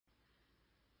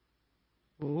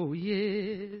O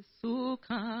Yesu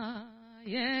kayeho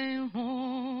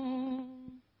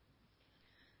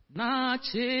na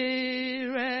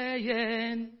chireyen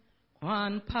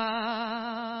kwanpa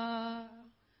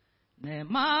ne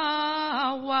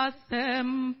mawasempa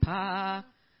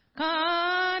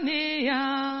kania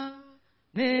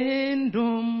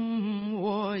nendum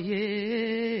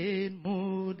woyen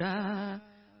muda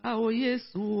o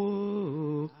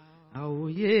Yesu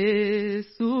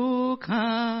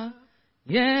ka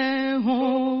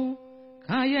Yehu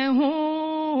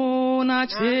na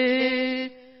chireyen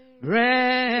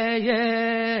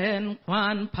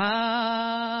kwanpa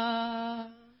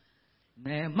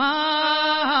ne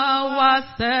mawasempa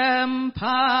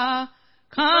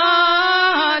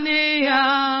kania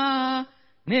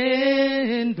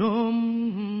nendum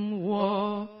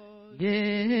wo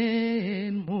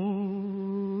yen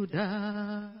muda.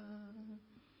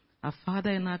 Our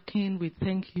Father and our King, we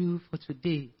thank you for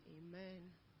today.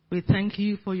 Amen. We thank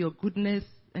you for your goodness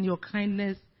and your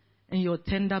kindness and your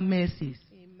tender mercies.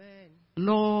 Amen.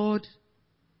 Lord,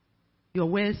 your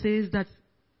word says that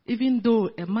even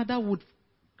though a mother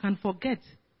can forget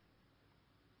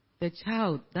the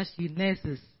child that she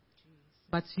nurses,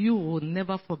 but you will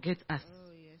never forget us.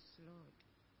 Oh, yes, Lord.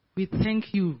 We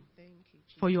thank you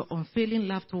Jesus. For your unfailing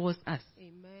love towards us.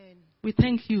 Amen. We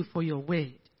thank you for your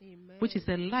word, Amen. which is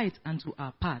a light unto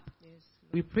our path. Yes,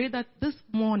 we pray that this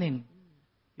morning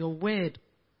your word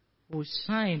will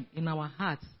shine in our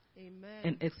hearts. Amen.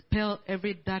 And expel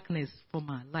every darkness from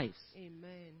our lives.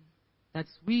 Amen. That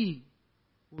we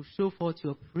will show forth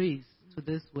your praise to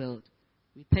this world.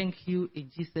 We thank you in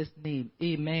Jesus' name.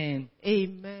 Amen.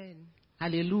 Amen.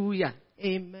 Hallelujah.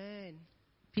 Amen.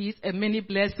 Peace and many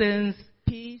blessings.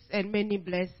 Peace and many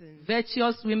blessings.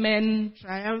 Virtuous women.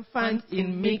 Triumphant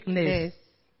in meekness.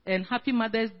 And happy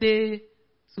Mother's Day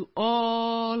to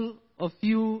all of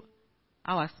you,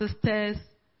 our sisters,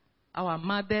 our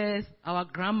mothers, our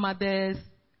grandmothers.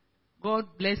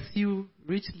 God bless you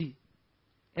richly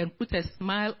and put a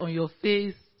smile on your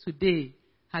face today.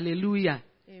 Hallelujah.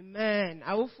 Amen.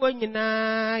 Awufo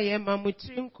nyina ye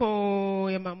mamutrinko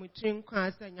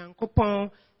asa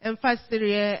Nyankopon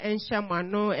emfasire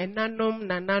enhyamano enanom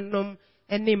nananom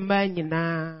enimba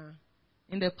nyina.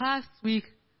 In the past week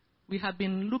we have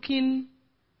been looking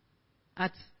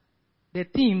at the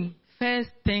theme first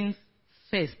things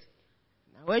first.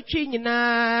 Watwi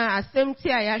nyina asemti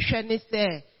a yahwe ne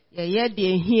se ye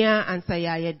de hia ansa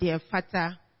ye de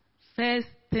fata. First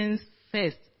things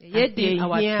first. Ye de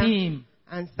our theme.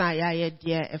 Ansa ye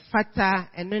de fata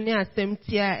eno ne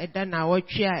asemti a eda na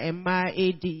watwi a emma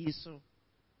edi so.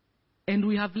 And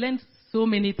we have learned so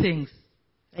many things.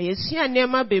 Yesua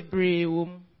nema bebre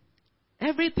wom.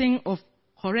 Everything of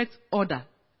correct order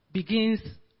begins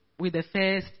with the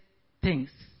first things.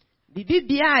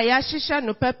 Bibia ya hihya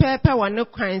no pepepe wone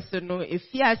kwan so no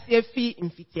efiase efi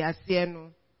mfitiase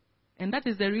no. And that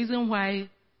is the reason why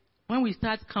when we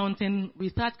start counting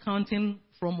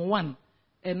from 1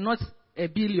 and not a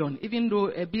billion, even though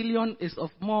a billion is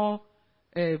of more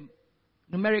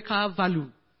numerical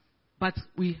value. But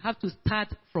we have to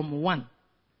start from 1.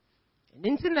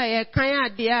 Nti na ye kan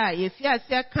ade a ye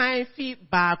fiase kan fi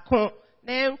baako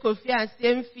na enko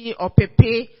fiase mfi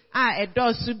opepe a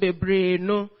edosu bebre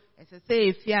no ese se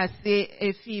ye fiase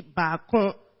efi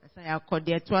baako asa ya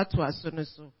kode to aso no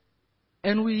so.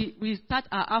 And we start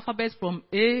our alphabet from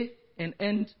A and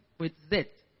end with Z.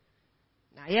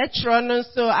 Na ye tro no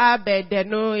so abede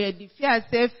no ye di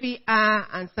fiase fi a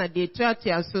ansa de to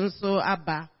aso so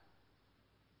aba.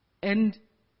 And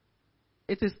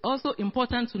it is also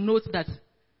important to note that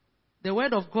the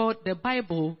Word of God, the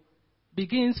Bible,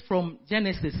 begins from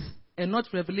Genesis and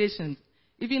not Revelation,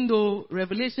 even though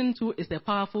Revelation 2 is a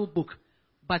powerful book.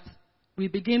 But we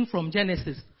begin from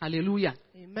Genesis. Hallelujah.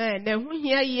 Amen. Na hu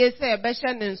hia ye se be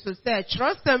hye ne nso se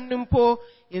trosam nimpo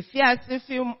ye fiase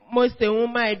fi Mose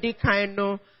nwoma edi kan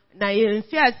no na ye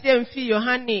fiase mfi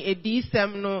Yohane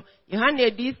edisem no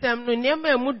nema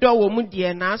emu do wo mu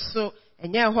de na so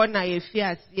enye ho na ye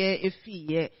fiase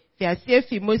efi fiase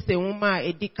efi Mose nwoma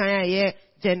edi kan ye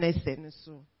Genesis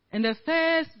so. And the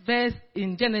first verse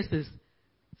in Genesis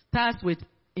starts with,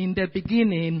 in the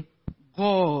beginning,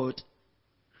 God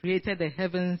created the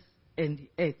heavens and the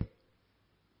earth.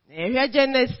 Ehwe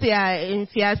Genesis a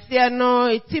mfiase no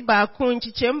eti ba ko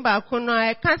nchichem ba ko no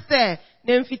e ka se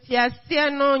na mfitiase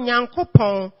no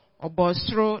Nyankopon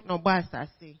obosro no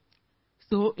asase.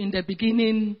 So in the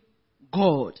beginning,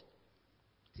 God.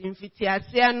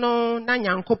 Mfitiase no na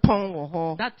Nyankopon wo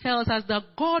ho. That tells us that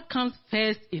God comes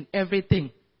first in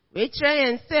everything. We kire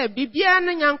yen se bibia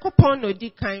na Nyankopon no di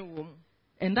kan wo.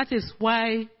 And that is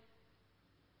why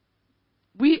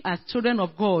we we as children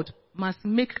of God must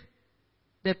make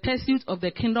the pursuit of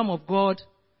the kingdom of God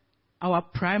our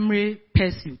primary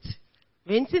pursuit.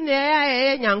 Enti na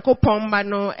ya Nyankopɔn ba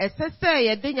no esese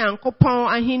ye de Nyankopɔn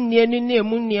ahenni no na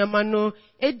emu niema no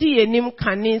edi yenim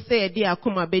kane se ye de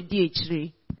akoma bedi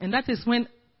ekire. And that is when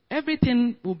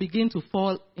everything will begin to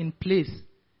fall in place.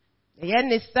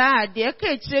 Ye sa de ka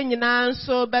ekire nyina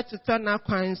nso betoto na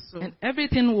kwan so. And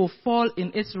everything will fall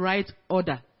in its right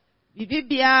order.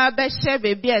 Bibia be hye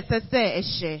bebi esese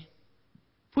ehye.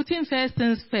 Putting first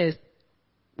things first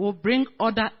will bring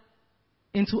order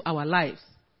into our lives.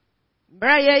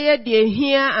 Braya de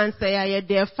hia ansa ya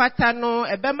de fata no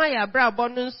ebema ya brabo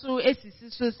no nso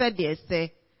esisi so se de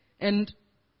ese. And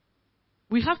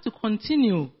we have to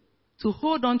continue to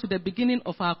hold on to the beginning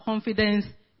of our confidence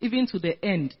even to the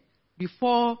end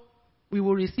before we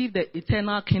will receive the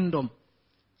eternal kingdom.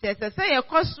 Sese ye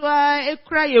koswa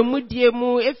ekura ye mudie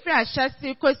mu efri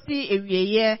ahyase kosi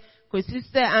ewieye kosi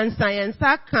se ansa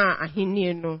yensa ka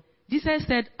ahenni no. Jesus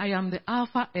said, I am the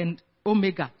Alpha and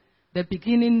Omega, the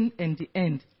beginning and the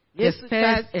end, the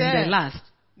first and the last.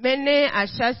 Mene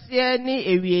ahyase ni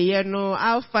ewieye no,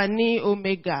 Alpha ni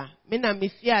Omega. Me na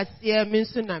mefiase me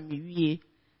nso na mewie.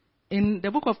 In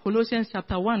the book of Colossians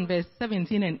chapter 1 verse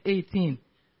 17 and 18,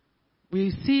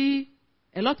 we see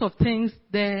a lot of things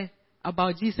there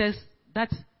about Jesus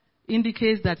that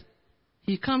indicates that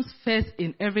he comes first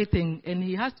in everything and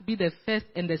he has to be the first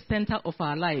and the center of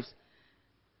our lives.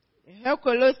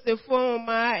 Kolosefo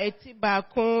ma etiba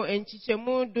ko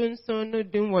enchichemu dunso no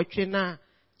dun wotwe na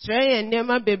treye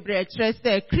nema bebre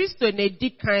trese Kristo ne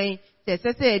dikan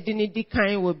sese edi ni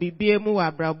dikan wo bibie mu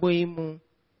wa brabo mu.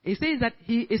 It says that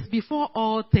he is before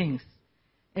all things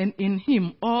and in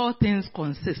him all things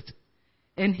consist,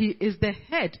 and he is the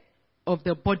head of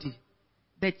the body,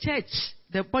 the church,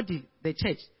 the body, the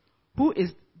church, who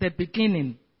is the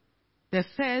beginning, the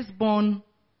firstborn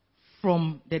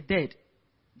from the dead,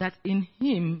 that in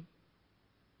him,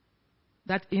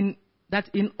 that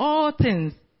in all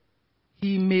things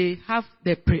he may have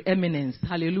the preeminence.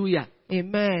 Hallelujah.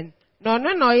 Amen. No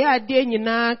ya de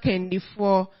nyina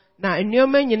kendifo na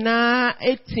enyoma nyina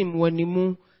etim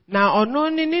wonimu na ono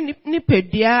ni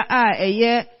nipadua a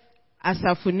eye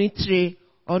asafunitire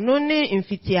ono ni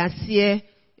mfitiase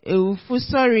ewufu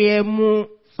sɔre mu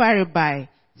faribai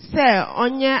se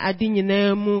onye ade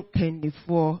nyina mu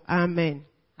kendifo. Amen.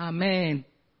 Amen.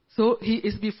 So he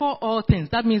is before all things.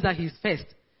 That means that he is first.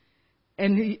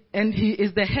 And he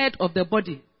is the head of the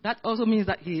body. That also means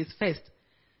that he is first.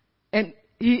 And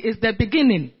he is the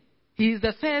beginning. He is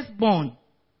the firstborn.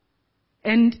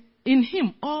 And in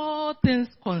him all things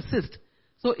consist.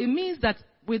 So it means that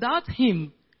without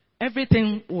him,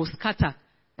 everything will scatter.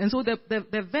 And so the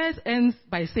verse ends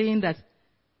by saying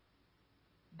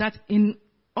that in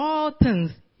all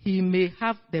things he may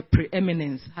have the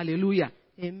preeminence. Hallelujah.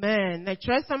 Amen. Na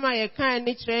trusama ye kan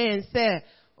ni kire yen se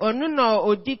onu no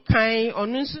odi kan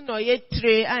onu nso no ye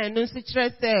tire a enu nso kire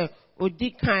se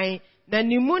odi kan na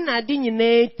nimu na adi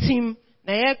nyina tim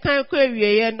na ye kan ko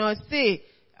ewieye no se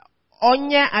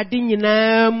onye adi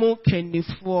nyina mu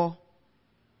kenifo.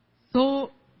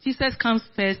 So Jesus comes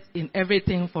first in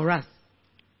everything for us.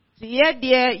 Ye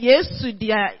de Yesu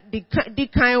di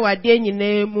kan wa de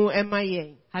nyina mu ema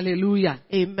ye. Hallelujah.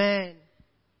 Amen.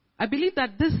 I believe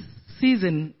that this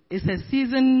season is a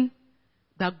season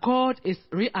that God is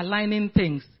realigning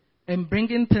things and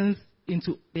bringing things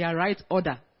into their right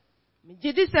order.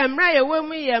 Jidi semra ye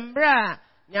wemu ye mbra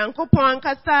Nyankopon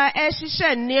kasa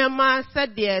ehihye niema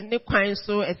sede ne kwan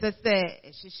so esese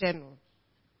ehihye no.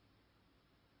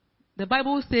 The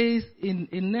Bible says in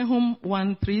Nahum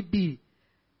 1:3b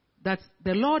that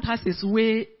the Lord has his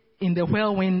way in the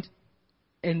whirlwind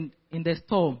and in the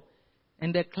storm,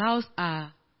 and the clouds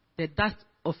are the dust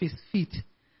of his feet.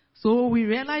 So we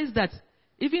realize that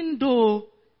even though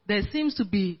there seems to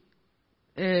be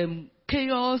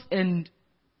chaos and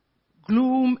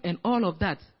gloom and all of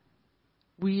that,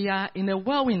 we are in a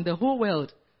whirlwind, the whole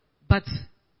world, but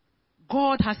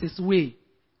God has his way,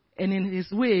 and in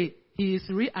his way he is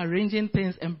rearranging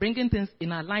things and bringing things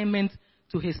in alignment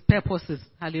to his purposes.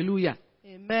 Hallelujah.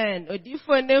 Amen.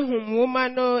 Odifo ne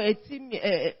humuma no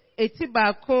eti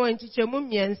ba ko enchichemu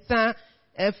miensa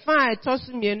fa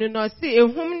etosu mienu no si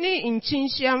ehum ni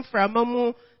nchinhia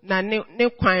mframamu na ne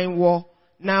kwan wo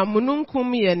na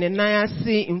mununkum ye ne nan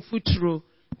ase mfuturo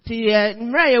ti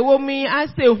mra ye wo mi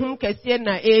ase ehum kese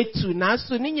na etu na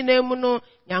so ni nyina mu no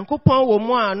Nyankopon wo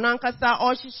mu a no ankasa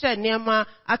o hihye niema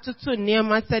atoto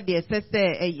niema se de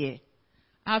esese eye.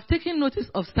 I have taken notice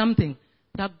of something,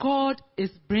 that God is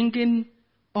bringing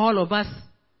all of us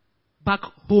back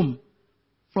home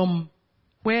from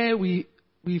where we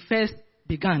first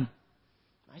began.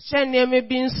 Ahyɛnneɛma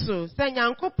bi nso sɛ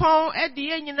Nyankopɔn de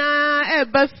yɛn nyinaa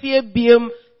ɛreba fie biom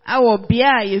awɔ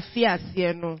bea a yɛfi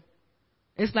aseɛ no.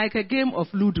 It's like a game of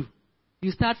Ludo.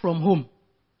 You start from home.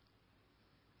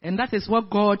 And that is what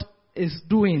God is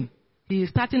doing. He is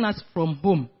starting us from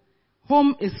home.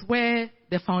 Home is where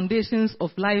the foundations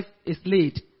of life is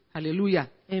laid. Hallelujah.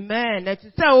 Amen. That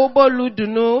is how obo ludu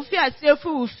no. Fi asefu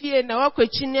ufie na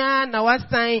wakwechinia na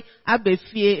wasan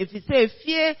abefie. If you say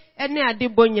fie, ene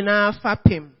adibo nyina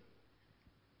fapim.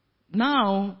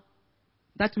 Now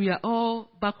that we are all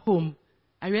back home,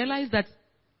 I realize that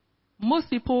most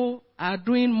people are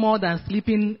doing more than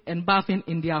sleeping and bathing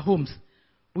in their homes.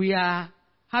 We are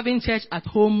having church at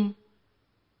home.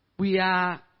 We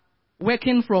are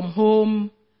working from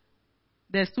home.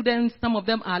 The students, some of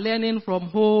them are learning from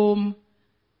home.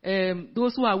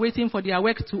 Those who are waiting for their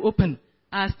work to open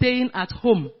are staying at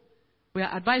home. We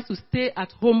are advised to stay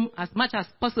at home as much as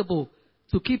possible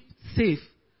to keep safe.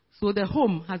 So the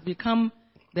home has become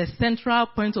the central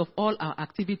point of all our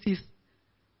activities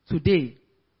today.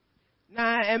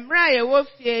 Na emra ye wo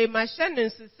fie ma hye no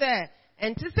nso se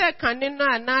enti se kane no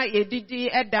ana yedidi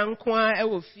eda nko a e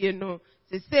wo fie no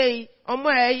se sei omo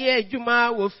eye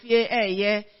adwuma wo fie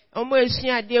eye omo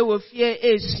esua de wo fie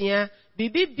esua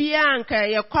bibi bia anka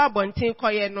ye kwa bonten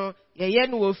koye no ye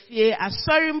no wo fie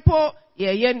asori mpo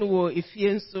ye no wo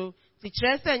efie nso ti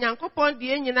kire se Nyankopon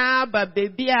de nyina ba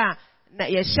bebi a na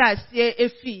ye hye ase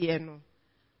efiye no.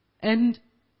 And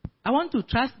I want to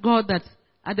trust God that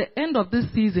at the end of this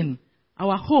season,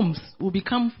 our homes will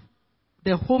become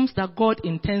the homes that God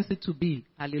intends it to be.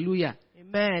 Hallelujah.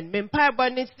 Amen. Mimpa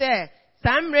boni se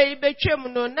samre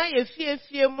ibetwem no na ye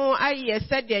fie mu aye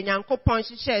se de Nyankopon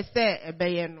hye se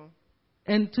ebeye no.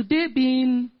 And today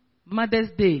being Mother's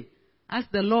Day, as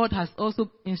the Lord has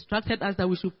also instructed us that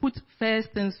we should put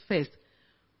first things first,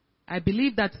 I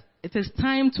believe that it is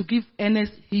time to give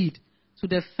earnest heed to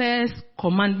the first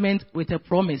commandment with a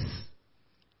promise.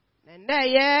 Na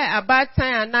ye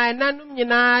abatan ana nanum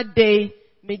nyina de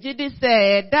megidi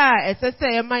se da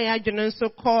esese ye ma ya dwene nso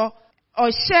ko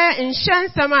ohye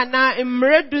nhyansam ana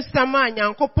mredu sama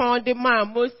Nyankopon de ma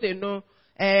Mose no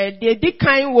de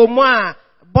dikan wo mu a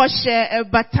bohye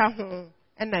ebata ho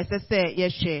na esese ye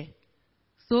hwe.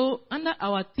 So under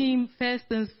our theme first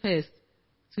things first,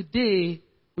 today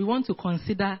we want to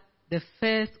consider the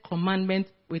first commandment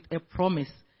with a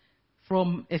promise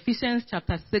from Ephesians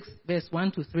chapter 6 verse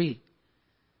 1 to 3.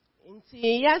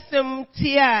 Inti yasem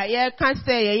tia ye ka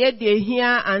se ye de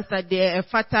hia ansa de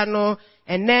efata no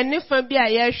ene ne fa bi a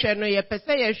ye hwe no ye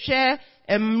pese ye hwe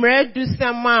emre du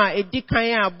sama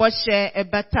edikan a bohye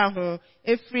ebata ho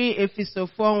efri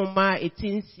efisofo homa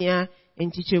etinsia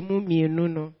enchichemu mienu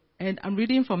no. And I'm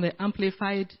reading from the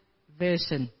Amplified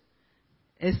Version.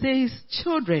 It says,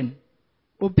 "Children,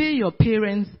 obey your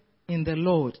parents in the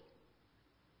Lord.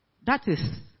 That is,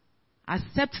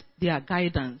 accept their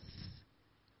guidance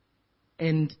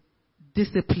and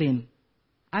discipline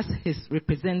as his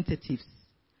representatives.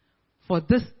 For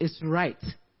this is right.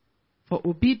 For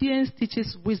obedience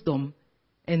teaches wisdom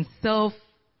and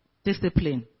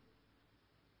self-discipline.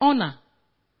 Honor,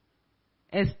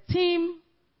 esteem,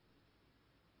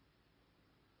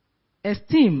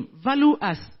 value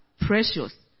as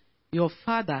precious your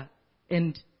father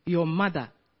and your mother,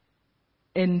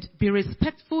 and be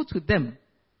respectful to them.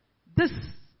 This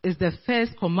is the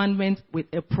first commandment with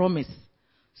a promise,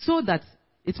 so that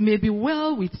it may be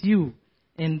well with you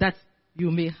and that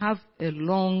you may have a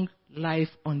long life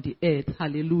on the earth."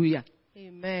 Hallelujah.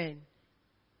 Amen.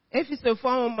 Efisofo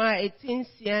homa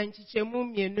etinsia nchichemu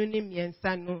mienu ni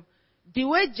miensa no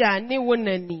diweja ni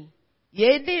wonani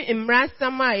ye di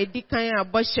imrasama edikan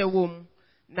aboshe wom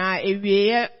na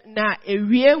ewie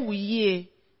wuye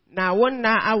na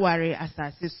wonna aware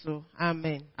asase so.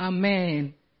 Amen.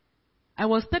 Amen. I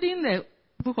was studying the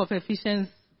book of Ephesians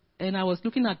and I was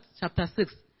looking at chapter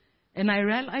 6, and I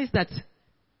realized that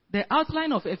the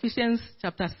outline of Ephesians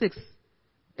chapter 6,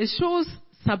 it shows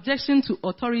subjection to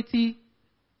authority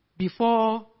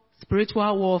before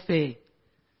spiritual warfare.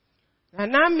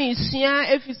 Na mi sua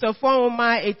efisofo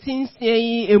homa etinsia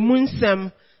yi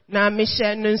emunsem na mi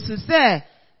hye nso se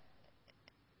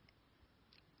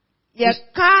ye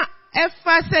ka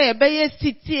efa se ye beye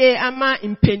sitie ama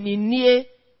impeninie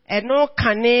eno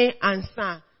kane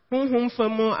ansa honhom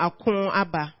famu akon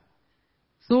aba.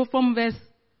 So from verses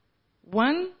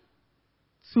 1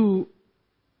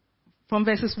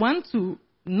 to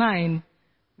 9,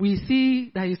 we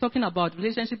see that he's talking about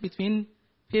relationship between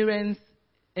parents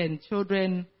and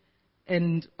children,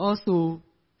 and also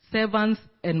servants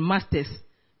and masters,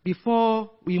 before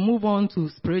we move on to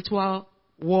spiritual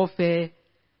warfare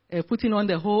putting on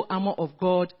the whole armor of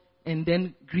God, and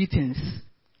then greetings.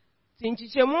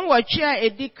 Tinchichemu wachia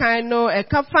edikan no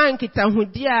ekafa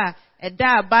nkitahudi a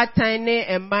eda abatan ne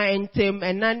emma entem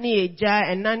enane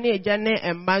eja ne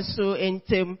emma so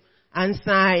entem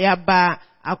ansa yaba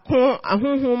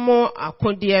ahunhumo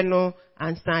akode no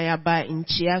ansa yaba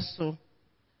nchia so.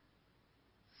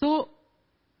 So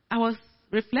I was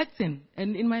reflecting,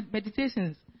 and in my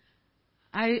meditations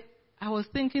I was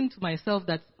thinking to myself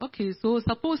that, okay, so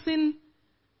supposing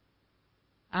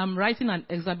I'm writing an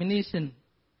examination,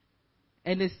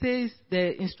 and it says,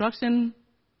 the instruction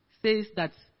says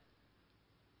that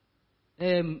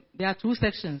there are two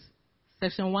sections.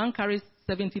 Section 1 carries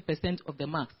 70% of the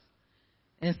marks,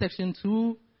 and Section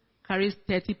 2 carries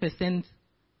 30%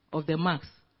 of the marks.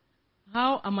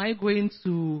 How am I going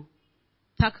to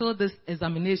tackle this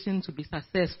examination to be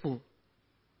successful?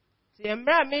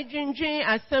 Yembra mejunjun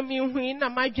asami hui na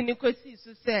majuni kosi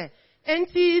so se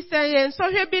enti se yen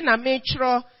sohwe bi na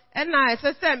metro na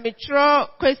se metro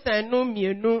question no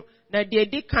mienu na de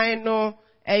edikan no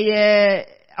eye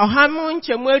ohamu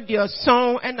nchemu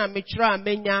aduoson na metro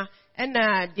amenya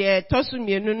na de tosu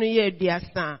mienu no ye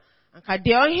aduasa anka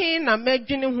de ohin na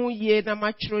majuni hu ye na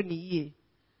matro ni ye.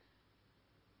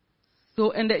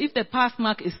 So, and if the pass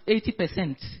mark is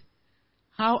 80%,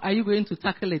 how are you going to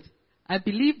tackle it? I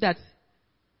believe that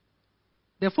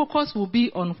the focus will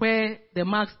be on where the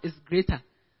marks is greater,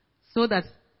 so that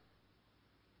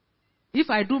if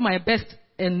I do my best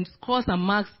and score some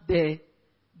marks there,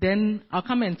 then I'll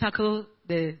come and tackle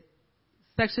the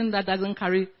section that doesn't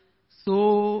carry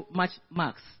so much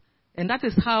marks. And that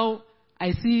is how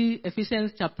I see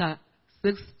Ephesians chapter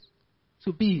 6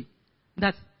 to be.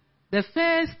 That the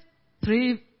first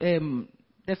three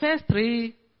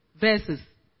verses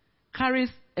carries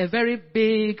a very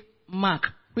big mark,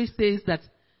 which says that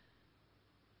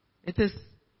it is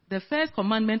the first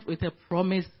commandment with a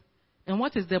promise. And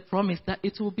what is the promise? That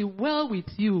it will be well with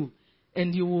you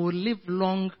and you will live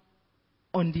long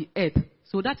on the earth.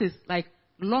 So that is like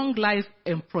long life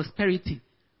and prosperity,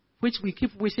 which we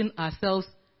keep wishing ourselves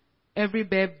every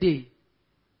birthday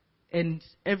and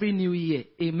every new year.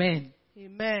 Amen.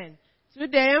 Amen. So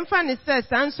the emphasis says,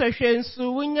 answer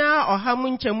shensu wunya ohamu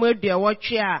nchemu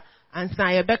aduawotwe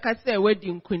ansa yebeka se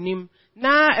wedding kunim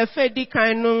na efedi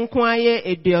kan no nkwaye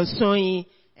eduoson yi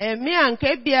me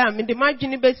anka bia me de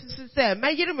madwene besisi se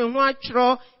mayire me ho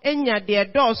atro enya de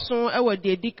dooso e wo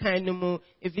de edikan no mu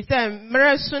efise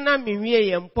mreso na menwie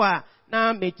ye mpo a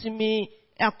na metumi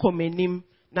akomenim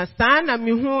na saa na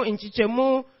me hu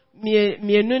nchichemu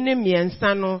mienu ne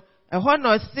miensa no eho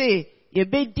no se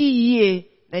yebedi yie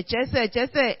na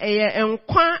chese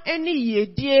enkwa eni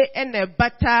yedie ene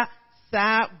bata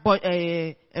sa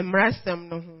emrasem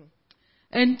no ho.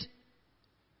 And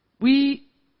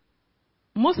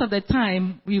most of the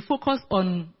time, we focus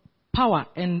on power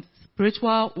and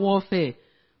spiritual warfare.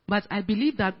 But I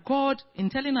believe that God, in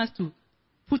telling us to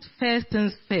put first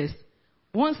things first,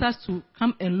 wants us to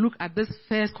come and look at this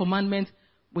first commandment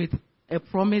with a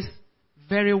promise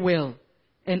very well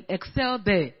and excel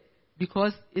there,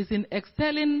 because it's in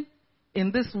excelling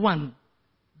in this one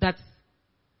that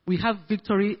we have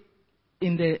victory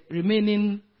in the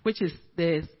remaining, which is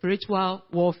the spiritual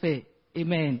warfare.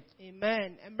 Amen.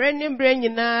 Amen. Embreni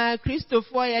na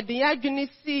Christopher ya de yadwene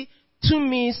si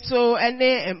tumi so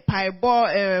ene empaibo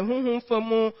hunhun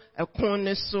famu ekon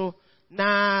ne so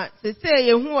na se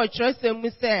ye hu o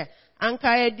kyerosem se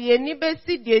anka ye de ni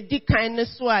besi de dikan ne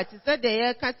so a se de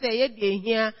ye ka se ye de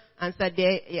hia ansa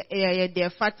de ye de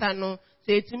fata no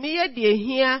se tumi ye de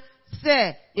hia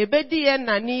se ye bedi ye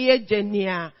na ni ye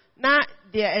genia na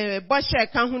de boshe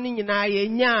ka hu ni nyina ye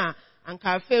nya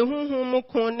anka fe hunhun mu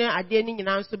kon ne ade ni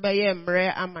nyina so be ye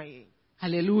mre amaye.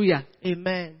 Hallelujah.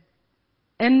 Amen.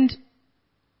 And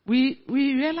we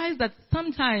realize that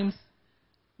sometimes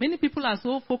many people are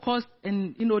so focused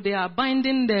and, they are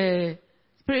binding the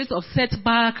spirits of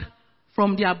setback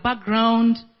from their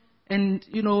background and,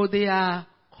 they are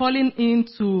calling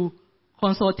into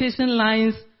consultation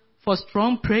lines for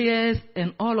strong prayers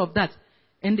and all of that.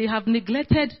 And they have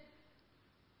neglected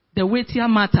the weightier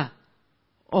matter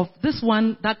of this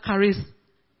one that carries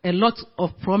a lot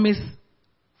of promise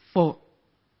for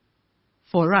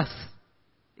us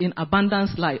in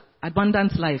abundant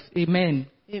life. Amen.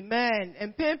 Amen.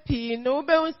 And Pepi, no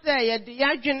be say ya de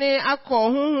yadwene akọ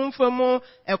hunhun famu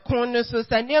ekon no so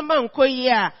sanema nkoyi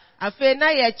a afa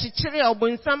na ya chichire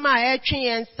obunsam a ya twe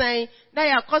yensan na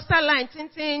ya costa line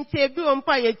tintin bi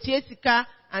ompa ya tie sika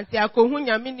anti akohu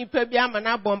nyame nipa bi ama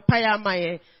na bompa ya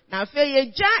amaye na afa ye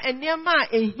ja enema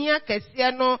ehia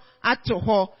kese no ato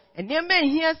ho enema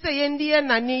ehia se ye ndiye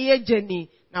na ne ye jeni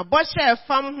Na boshe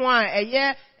fam ho a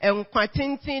eye enkwa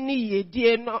tintin ni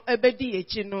yedie no ebedi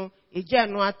echi no eje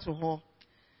no ato ho.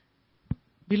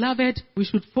 Beloved, we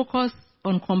should focus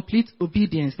on complete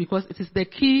obedience because it is the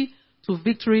key to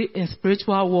victory in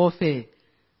spiritual warfare.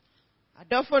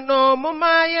 Adofo no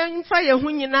moma yenfa ye hu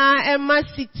nyina ema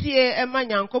sitie ema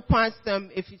Nyankopon asem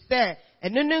efise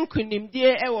eno ne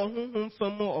nkunimdie e wo honhom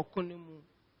famu okonomu.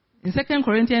 In 2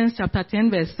 Corinthians chapter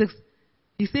 10 verse 6,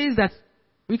 he says that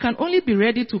we can only be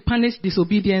ready to punish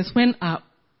disobedience when our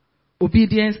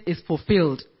obedience is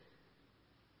fulfilled.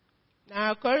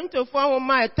 Na Korinto fo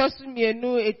woma etosu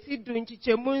mienu etidu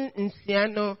nchichemu nsia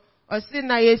no osi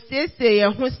na yesiese ye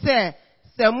ho se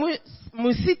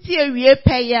musitie wie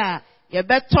peya ye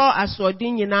beto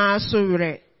asodi nyina so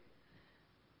were.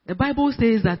 The Bible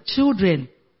says that children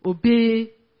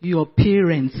obey your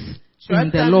parents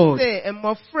in the Lord.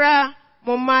 Emofra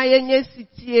moma yenye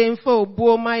sitie mfa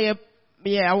obuo ma ye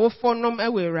awofonom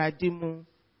ewerade mu.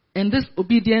 And this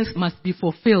obedience must be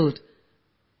fulfilled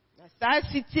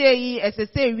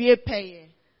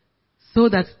so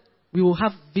that we will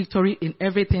have victory in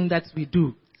everything that we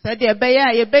do. And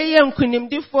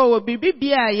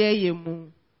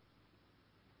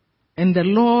the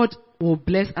Lord will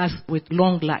bless us with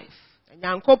long life.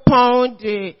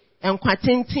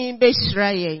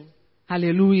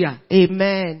 Hallelujah.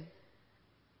 Amen.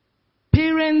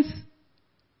 Parents,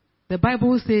 the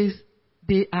Bible says,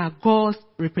 they are God's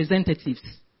representatives.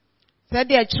 And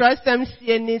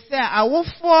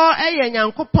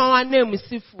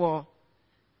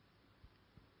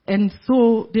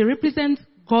so they represent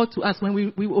God to us. When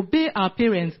we obey our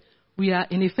parents, we are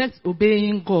in effect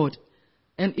obeying God.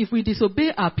 And if we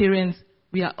disobey our parents,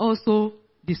 we are also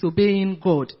disobeying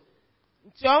God.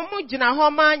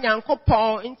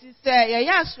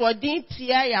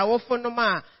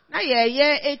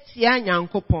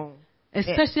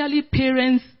 Especially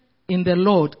parents in the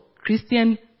Lord,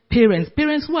 Christian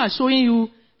parents who are showing you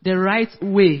the right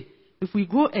way. If we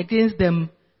go against them,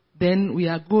 then we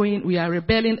are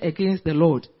rebelling against the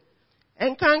Lord.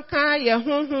 If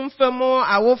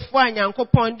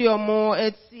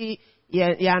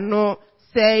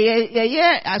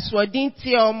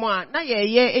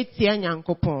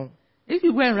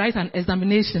you go and write an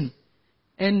examination,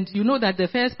 and you know that the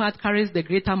first part carries the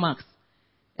greater marks,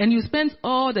 and you spend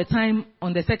all the time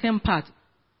on the second part,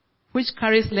 which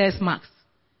carries less marks,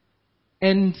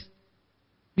 and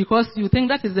because you think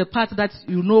that is the part that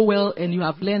you know well and you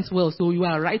have learned well, so you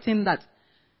are writing that.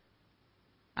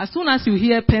 As soon as you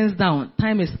hear pens down,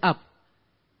 time is up,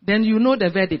 then you know the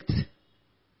verdict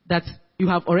that you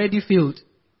have already failed.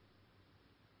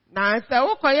 Na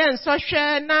ukoye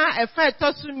nsoshe na efa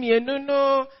tosu mienu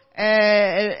no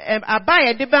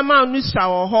abaye de bema onusra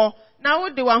wo ho na wo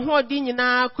de wa ho di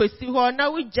nyina kwesi ho na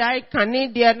wo jai kane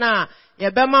de na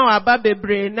ye bema wa aba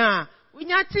bebre na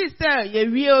unya ti se ye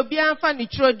wie obi anfa ni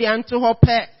chiro de anto ho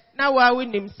pe na wa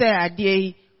winim se ade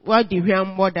yi wa de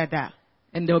hwam bodada.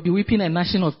 And they will be weeping and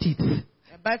gnashing of teeth.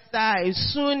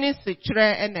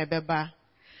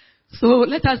 So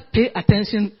let us pay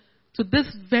attention to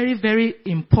this very, very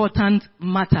important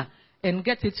matter and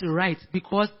get it right,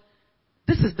 because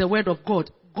this is the word of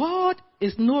God. God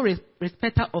is no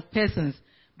respecter of persons,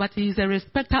 but he is a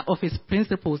respecter of his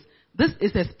principles. This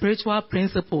is a spiritual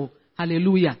principle.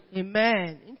 Hallelujah.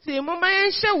 Amen.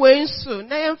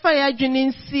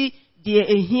 Die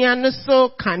ehia no so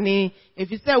kane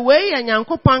efise we ya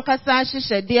Nyankopon kasa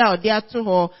ahyehede a ode ato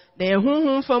ho na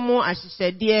ehunhum famu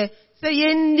ahyehede se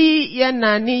yendi ye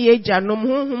nane ye janom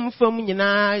hunhum famu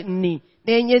nyina ni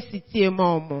na enye sitie ma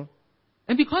omo.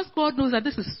 And because God knows that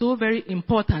this is so very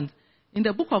important, in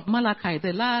the book of Malachi,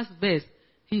 the last verse,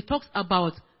 he talks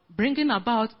about bringing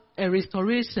about a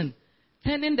restoration,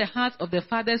 turning the hearts of the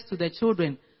fathers to the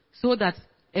children, so that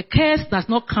a curse does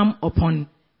not come upon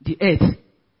the earth.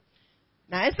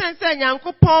 Na esense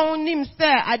Nyankopon nim se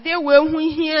ade we hu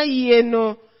hia yie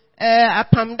no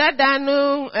apam dada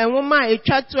no enwoma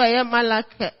etwa to aye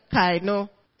Malakai no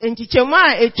ntichemu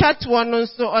a etwa to no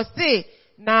so o se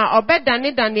na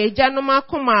obedane dane ejanom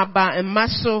akoma aba emma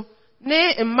so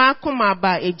ne emma akoma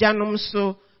aba ejanom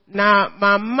so na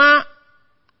mama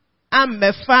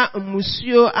ammefa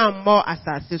musuo ammo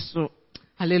asase so.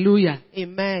 Hallelujah.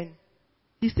 Amen.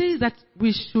 He says that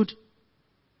we should,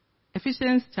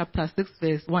 Ephesians chapter 6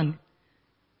 verse 1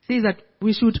 says that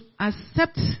we should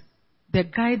accept the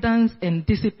guidance and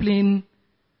discipline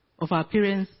of our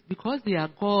parents because they are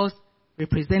God's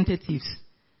representatives.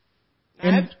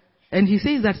 And he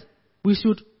says that we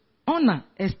should honor,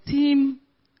 esteem,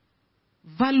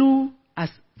 value as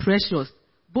precious,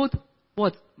 both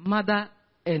what father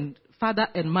and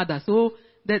mother. So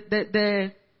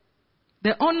the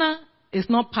the honor is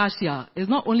not partial. It's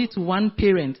not only to one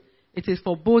parent. It is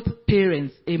for both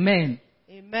parents. Amen.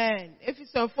 Amen. If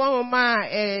it's a form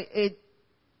of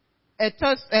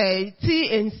ti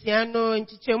ensiano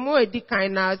nchichemu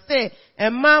edikan na say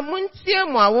emma muntie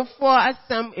mu awofo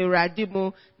asam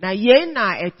eradimu na ye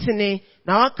na etene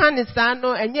na waka ne saa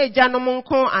no enye ejanom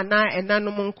nko ana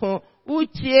enanom nko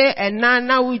utie ena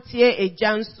na utie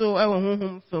ejanso ewo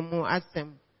honhom famu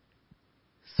asem.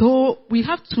 So we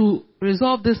have to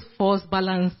resolve this false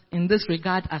balance in this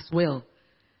regard as well.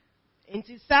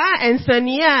 Inti saa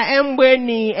ensani a emgbe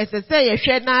ni esese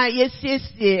yehwe na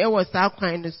yesiesie ewo saa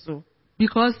kwan ne so.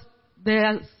 Because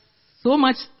there's so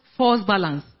much false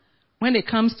balance when it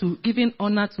comes to giving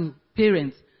honor to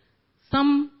parents.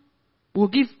 Some will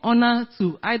give honor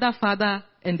to either father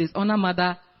and dishonor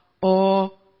mother,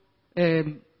 or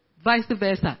vice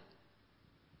versa.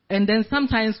 And then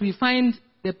sometimes we find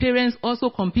the parents also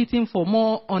competing for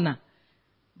more honor.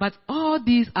 But all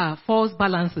these are false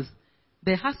balances.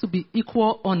 There has to be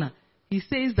equal honor. He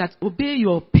says that obey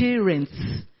your parents,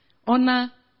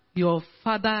 honor your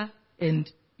father and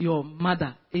your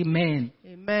mother. Amen.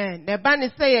 Amen. The Bible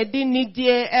say ye di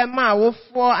nidie ema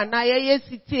awofo ana ye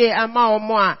sitie ama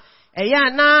omo a eya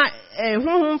na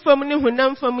honhom fam ne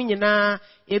honam fam nyina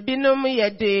ebinom ye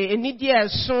de nidie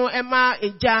eso ema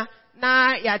eja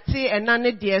na yate ena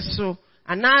ne de eso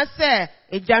ana se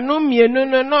ejanom mienu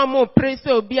no na omo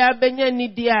prese obi abenya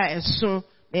nidie a eso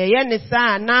na ye ne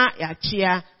sa na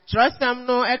yachia trosam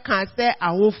no e kan se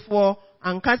awofo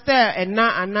anka se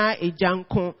ena ana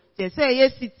ejanko.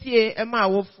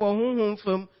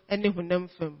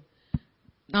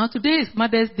 Now today is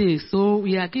Mother's Day, so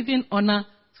we are giving honor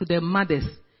to the mothers.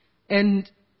 And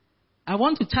I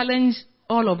want to challenge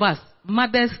all of us,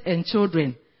 mothers and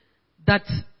children, that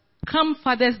come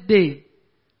Father's Day,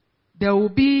 there will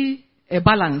be a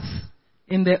balance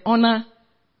in the honor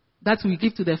that we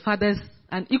give to the fathers,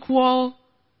 an equal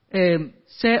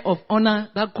share of honor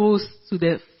that goes to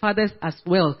the fathers as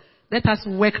well. Let us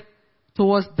work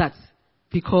towards that,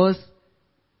 because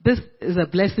this is a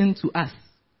blessing to us.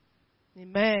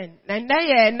 Amen. Nanda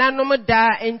ye nanom da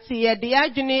enti ye de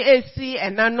adwene esi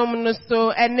enanom no so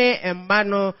ene emba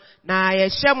no na ye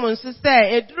hyem nso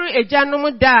se eduru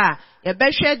ejanom da ye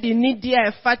behwe de nidi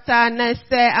e fata na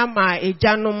se ama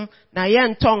ejanom na ye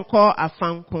ntonko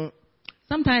afanko.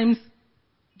 Sometimes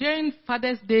during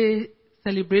Father's Day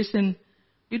celebration,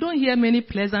 we don't hear many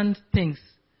pleasant things,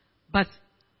 but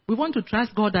we want to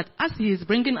trust God that as He is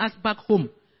bringing us back home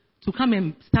to come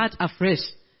and start afresh,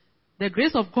 the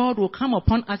grace of God will come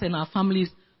upon us and our families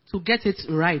to get it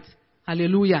right.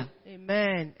 Hallelujah.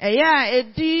 Amen.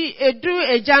 Edu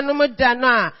ejanom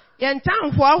dana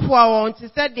yentan hwa won ti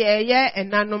se de eye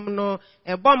enanom no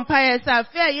ebompa ye sa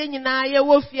fe ye nyina ye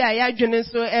wo fie a ya dwene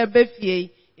so ebe fie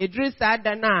eduru sa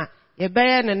dana ye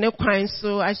beye ne kwan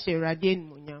so ahyerade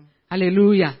nmunyam.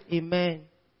 Hallelujah. Amen.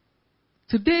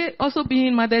 Today, also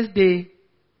being Mother's Day,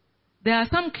 there are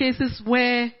some cases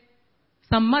where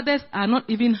some mothers are not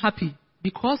even happy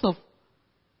because of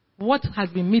what has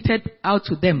been meted out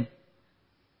to them.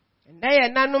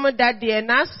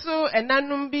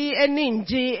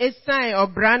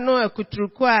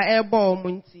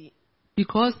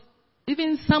 Because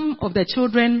even some of the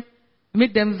children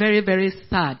make them very, very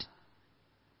sad.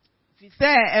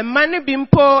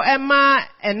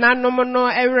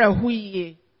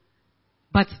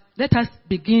 But let us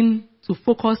begin to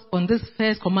focus on this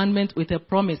first commandment with a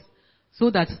promise, so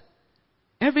that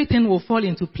everything will fall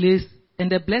into place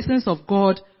and the blessings of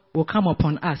God will come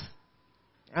upon us.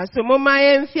 Like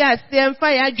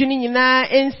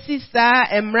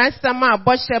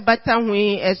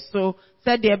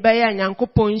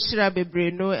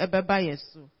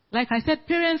I said,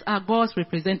 parents are God's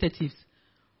representatives.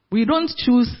 We don't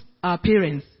choose our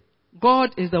parents.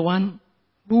 God is the one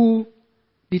who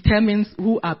determines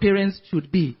who our parents should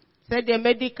be. Said the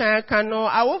medical cano,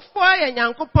 I will for a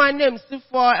yankopon names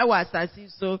for a wasasi.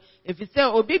 So if you say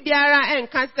Obibiara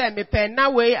and Cassa me penna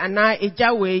way and I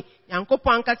ejawe,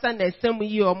 Yankopon Cassa the same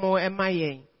year or more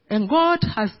MIA. And God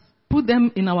has put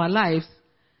them in our lives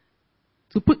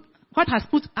God has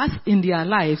put us in their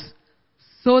lives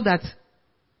so that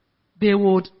they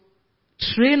would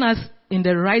train us in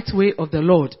the right way of the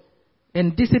Lord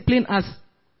and discipline us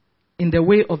in the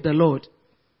way of the Lord.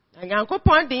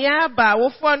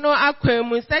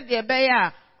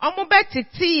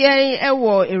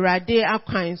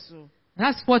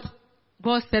 That's what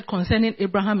God said concerning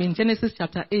Abraham in Genesis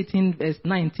chapter 18 verse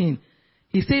 19.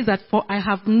 He says that, for I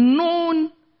have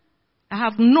known,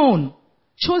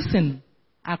 chosen,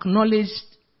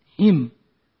 acknowledged him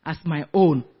as my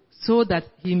own, so that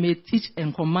he may teach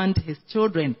and command his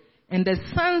children and the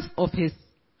sons of his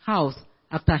house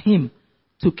after him,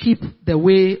 to keep the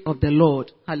way of the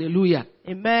Lord. Hallelujah.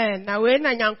 Amen. Na we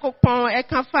na Nyankopon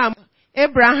eka fa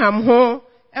Abraham ho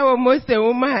ewo Mose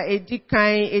woma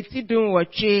edikan etidun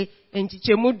wotwe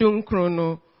enchichemu dun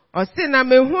krono. O se na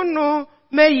mehu no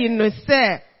meyi no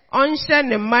se onhye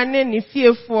ne mane ne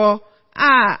fiefo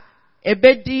a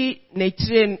ebedi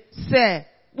n'ekire se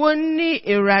wonni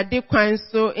Erade kwan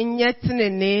so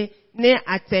nyetenene ne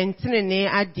atentenene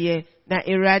ade na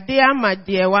Erade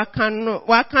amade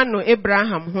waka no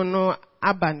Abraham ho no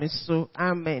aba ne so.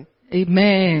 Amen.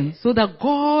 Amen. So that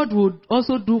God would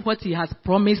also do what he has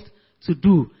promised to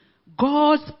do.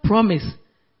 God's promise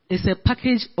is a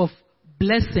package of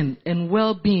blessing and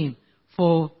well-being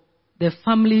for the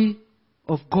family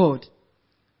of God.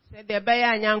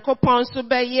 Nyankopon so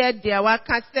beye dia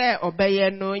waka se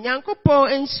obeye no Nyankopon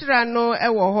enhira no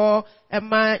ewo ho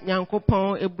ema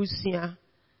Nyankopon ebusua.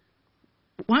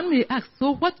 One may ask,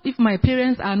 so what if my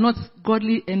parents are not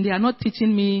godly and they are not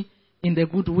teaching me in the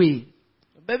good way?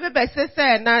 Bebe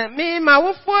se na me ma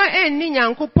wofo enni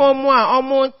Nyankopon mu a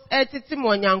omo etiti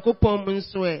mo Nyankopon mu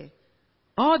nso e.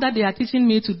 All that they are teaching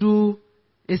me to do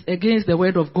is against the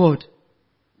word of God.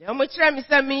 And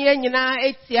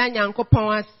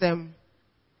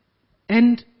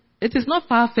it is not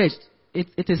far-fetched.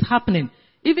 It is happening.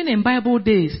 Even in Bible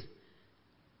days,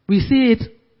 we see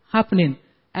it happening.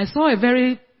 I saw a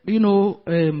very,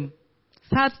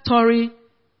 sad story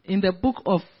in the book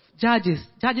of Judges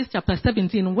chapter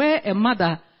 17, where a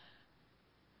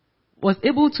was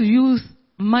able to use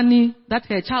money that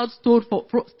her child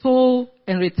stole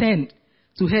and returned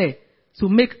to her to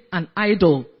make an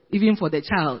idol, even for the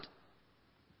child.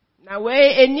 Na we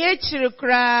eni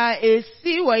chirikra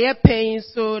esi wo ye pen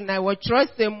so na wo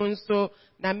trose mu so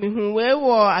na mihu we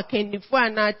wo akendifo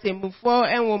anatemufo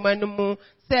enwoma no mu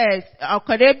says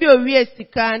akore bi owie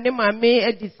sika ne mame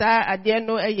edisa ade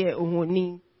no eye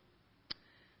ohoni.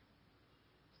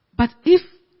 But if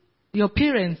your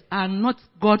parents are not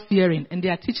God-fearing and they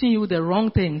are teaching you the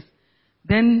wrong things,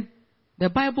 then the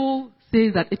Bible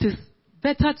says that it is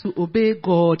better to obey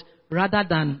God rather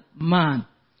than man.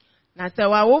 Na se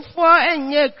wa wofo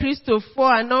enye Kristofo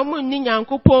anomu ni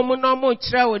Nyankopon mu no mu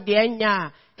kire wo de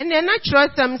anya ene na kire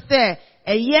sam se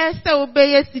eye se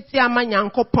obeye siti ama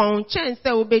Nyankopon chen se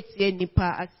obetie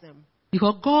nipa asem.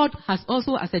 Because God has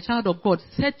also, as a child of God,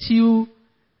 set you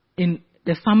in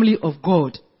the family of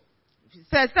God.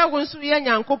 Se wonsu ye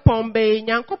Nyankopon be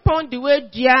Nyankopon di we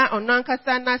dua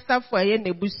onankasa na safo eye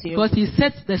nebusie. Because he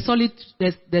sets the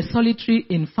solitary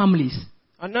in families.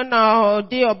 And in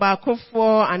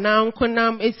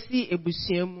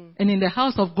the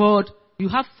house of God, you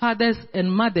have fathers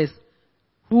and mothers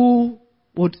who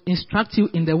would instruct you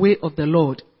in the way of the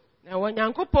Lord.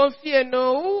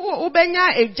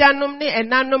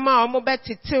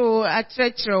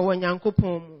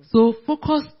 So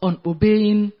focus on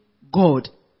obeying God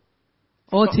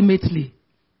ultimately.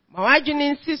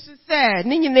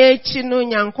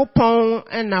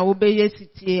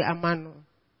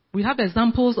 We have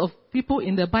examples of people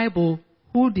in the Bible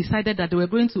who decided that they were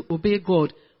going to obey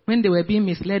God when they were being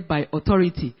misled by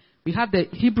authority. We have the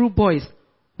Hebrew boys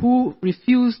who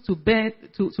refused to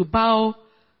bow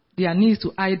their knees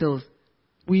to idols.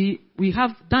 We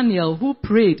have Daniel who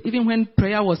prayed even when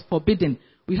prayer was forbidden.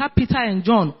 We have Peter and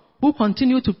John who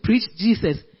continued to preach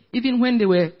Jesus even when they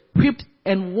were whipped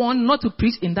and warned not to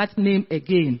preach in that name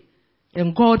again.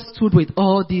 And God stood with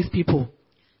all these people.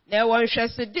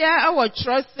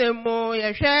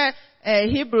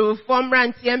 Hebrew form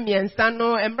rantie miensa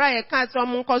no embra ye ka so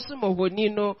mo nkoso mohoni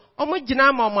no omo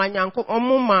gina ma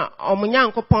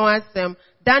omunyankopon asem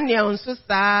Daniel nso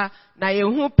saa na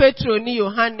yehu Petro ni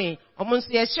Yohane omo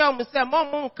nso ye hye omo se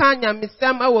mo nka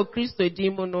nyamesem awo Kristo di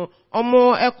mu no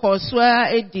omo ekoso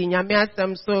edi nyame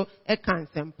asem so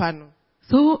ekansempa no.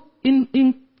 So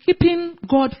in keeping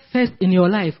God first in your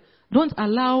life, don't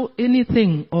allow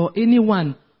anything or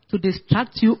anyone to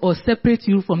distract you or separate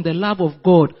you from the love of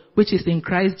God, which is in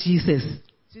Christ Jesus.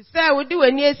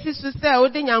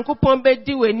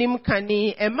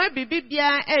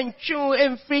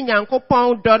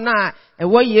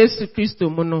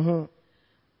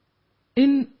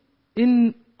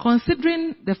 In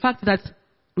considering the fact that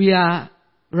we are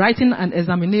writing an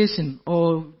examination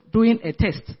or doing a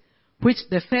test, which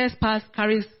the first pass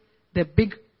carries the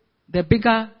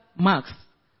bigger marks,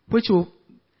 which will,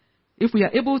 if we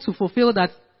are able to fulfill that,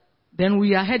 then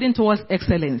we are heading towards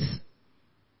excellence.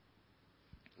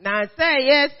 Na say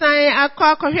yes, I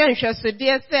akwa so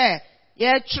dear say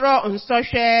ye tro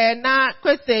unsohwe na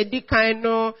kwese di kan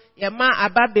no ye ma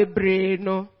aba bebre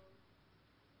no.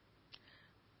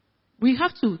 we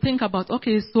have to think about,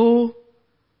 okay, so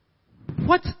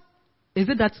what is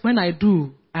it that when I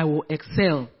do, I will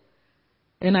excel?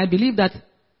 And I believe that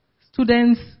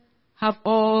students have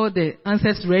all the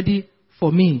answers ready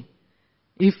for me.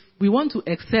 If we want to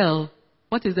excel,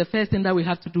 what is the first thing that we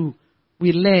have to do?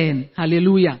 We learn.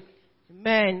 Hallelujah.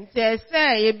 Amen. Say,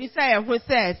 yebisa yehu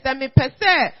say, se me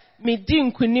pese me di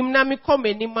nkunim na me kom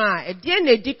enim a, edie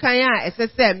na edi kan a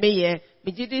esese me ye,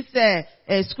 me gidi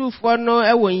say school for no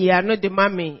e won ya no de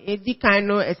mame, edi kan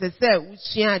no esese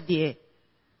usua de.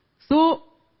 So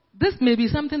this may be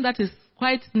something that is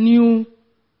quite new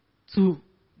to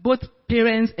both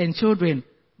parents and children,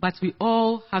 but we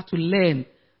all have to learn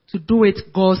to do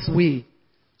it God's way.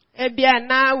 Ebia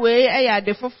na we eya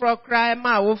de foforo kra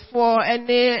ma wofo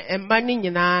ene emani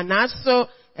nyina na so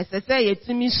esese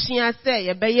yetimi sua se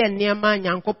ye beye niema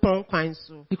Nyankopon kwan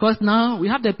so. Because now we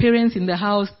have the parents in the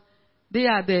house. They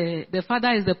are the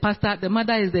father is the pastor, the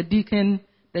mother is the deacon,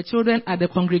 the children are the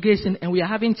congregation, and we are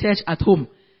having church at home.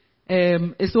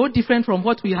 It's so different from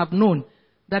what we have known,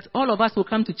 that all of us will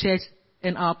come to church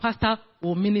and our pastor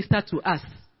will minister to us.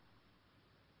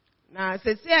 Na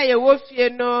sese aye wo fie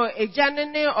no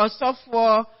ejane ne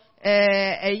osofo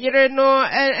eyire no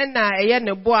na eye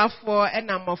ne boafo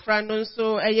na mofra no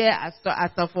nso eye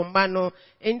asafomba no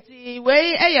enti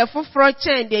we eye foforo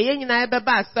chen de ye nyina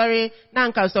ebeba asori na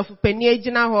nka osofo pani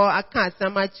agina ho aka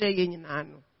asama kire ye nyina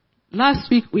no.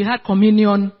 Last week we had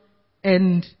communion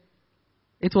and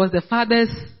it was the fathers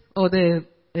or the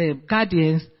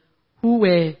guardians who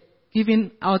were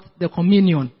giving out the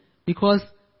communion because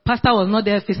pastor was not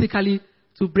there physically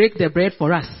to break the bread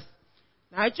for us.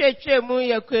 Na chechwe mu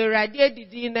ye kwerade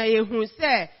didi na yehu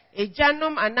se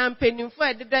ejanom anampenimfo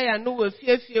ededa ya no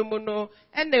wafiefie mu no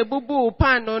na ebubu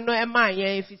pan no ema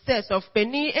ye efise of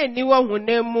penny eni wo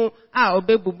hunemu a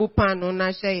obebubu pan no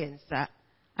na hye yensa.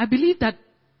 I believe that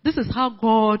this is how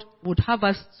God would have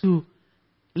us to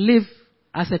live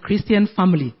as a Christian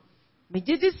family. Me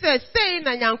jidi se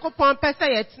na Nyankopon pesa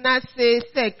yetena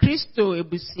se Kristo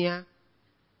ebusia.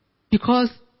 Because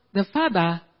the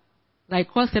father,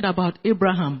 like God said about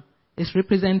Abraham, is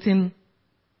representing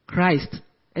Christ.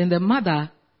 And the mother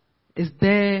is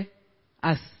there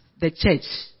as the church.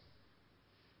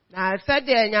 Na said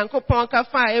Nyankopon ka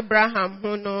fa Abraham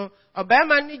hu no,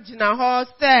 obema ni gina ho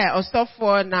se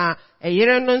osofo na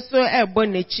eyire no nso ebo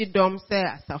nechi dom se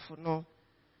asafo no.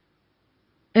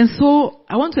 And so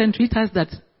I want to entreat us that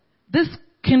this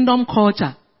kingdom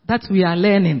culture that we are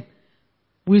learning,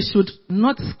 we should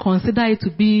not consider it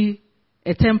to be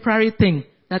a temporary thing.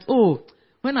 That, oh,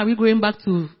 when are we going back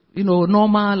to,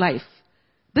 normal life?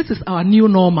 This is our new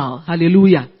normal.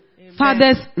 Hallelujah. Amen.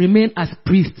 Fathers remain as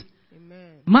priests.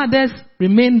 Amen. Mothers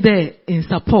remain there in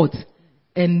support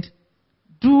and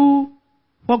do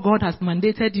what God has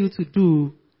mandated you to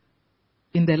do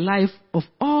in the life of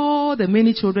all the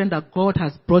many children that God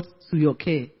has brought to your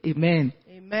care. Amen.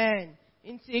 Amen.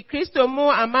 Inti Kristo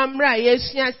mu amamra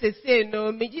yesua sese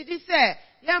no megidi se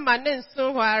ya mane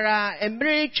nso hwara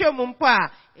emre twemu mpo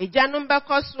a ejanum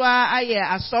bekoswa aye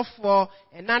asofo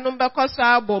enanum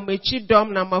bekoswa abo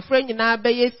mechidom na mafra nyina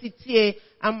beyesitie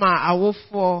ama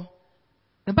awofo.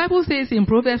 The Bible says in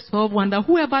Proverbs 12:1 that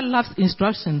whoever loves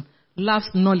instruction loves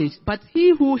knowledge, but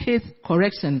he who hates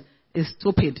correction is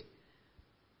stupid.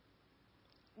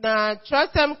 Na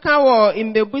trosem kawo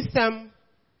imbebusam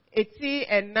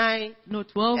 8:9 no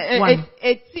 12:1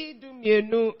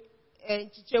 8:2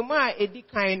 enchichemu a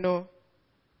edikan no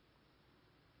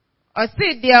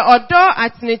osi de odo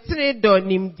atnetire do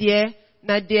nimde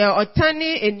na de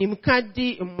otani enimka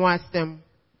di mmuasem.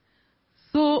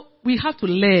 So we have to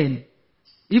learn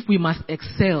if we must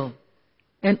excel.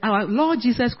 And our Lord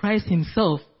Jesus Christ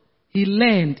himself, he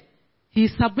learned, he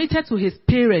submitted to his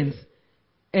parents,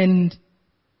 and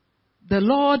the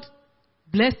Lord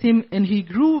blessed him, and he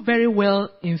grew very well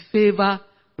in favor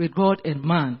with God and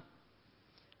man.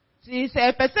 Si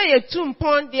se pese ye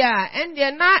tumpon dia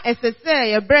ende na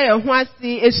esese ye bre ye ho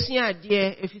ase esua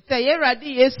de efise ye rade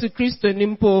Yesu Kristo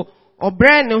nimpo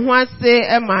obre ne ho ase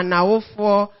e ma na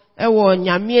wofo e wo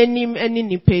nyame anim ani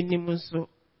nipa anim so.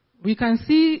 We can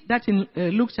see that in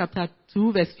Luke chapter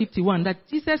 2 verse 51 that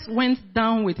Jesus went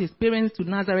down with his parents to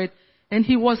Nazareth and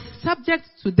he was subject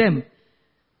to them.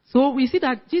 So we see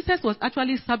that Jesus was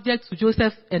actually subject to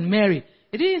Joseph and Mary.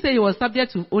 It didn't say he was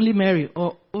subject to only Mary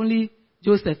or only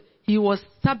Joseph. He was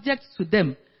subject to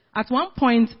them. At one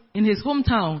point in his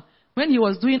hometown, when he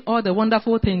was doing all the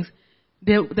wonderful things,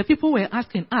 the people were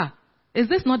asking, is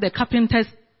this not the carpenter's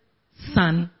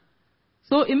son?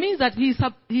 So it means that he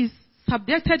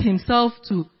subjected himself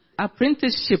to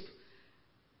apprenticeship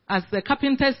as the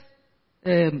carpenter's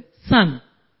son.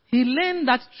 he learned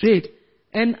that trade.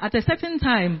 And at a certain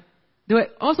time, they were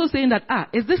also saying that,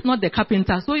 is this not the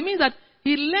carpenter? So it means that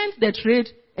he learned the trade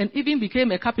and even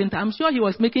became a carpenter. I'm sure he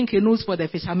was making canoes for the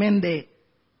fishermen there.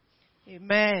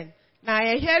 Amen. Now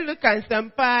I hear look and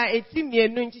sampa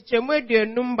etimienu nchichemu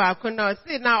eduonum baako na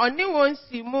osi na oni won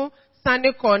simu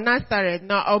sane ko Nazareth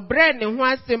na obre ne ho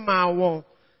ase ma won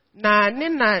na ne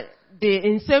na de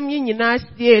nsem nyina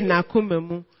sie na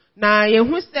komemu na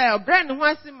yehu se obre ne ho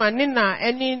ase ma ne na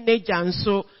eni neja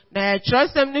nso na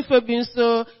trosem ne fo bi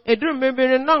nso eduru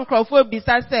mbebere no nkrofo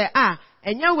bisa se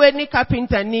enya we ni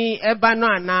carpenter ni eba no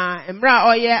ana emra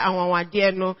oye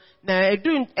anwanwade no na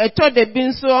edu etode bi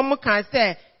nso omuka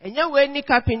se enya we ni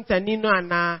carpenter ni no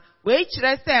ana we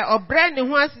kire se obre ne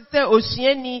ho asise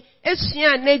osuani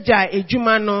esua neja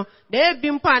ejuma no na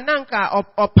ebi mpa nanka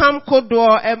opam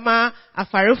kodo ema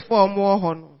afarefo omo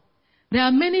ho no. There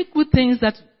are many good things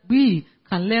that we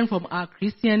can learn from our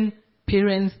Christian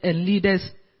parents and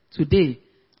leaders today.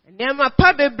 Nema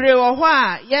pa bebre wo ho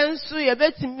a yensu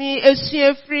yebetimi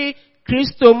esua free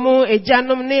Kristo mu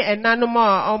ejanom ne enanom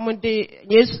a omde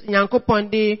Yesu Nyankopon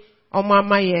de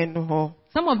omamaye no ho.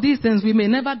 Some of these things we may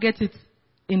never get it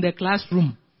in the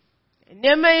classroom.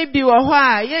 Nema bi wo ho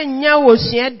a yenya wo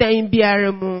sua dan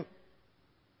biara mu.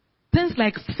 Things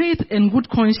like faith and good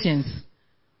conscience,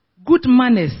 good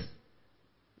manners,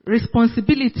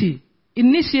 responsibility,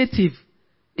 initiative,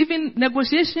 even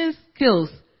negotiation skills,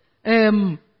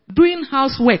 doing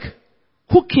housework,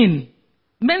 cooking,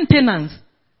 maintenance,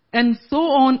 and so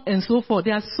on and so forth.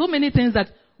 There are so many things that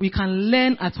we can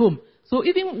learn at home. So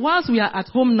even whilst we are at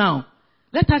home now,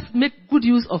 let us make good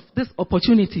use of this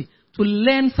opportunity to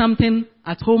learn something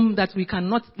at home that we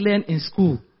cannot learn in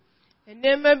school.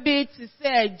 Nema bi to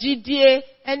say GDA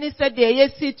any said the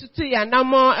yesi tutu ya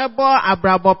namo ebo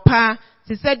abrabopa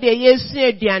to say the yesu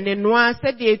aduane noa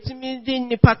said the etimi di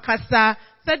nipa kasa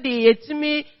said the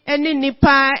etimi any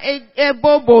nipa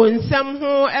ebobo nsam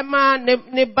ho ema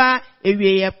neba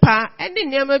ewiye pa any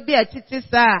nema bi atiti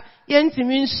sa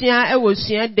yentimi nsua ewo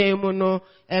sua dan mu no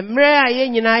emre a ye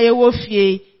nyina ye wo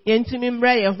fie yentimi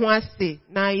mre ye ho ase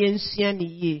na yensua ne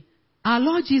ye. Our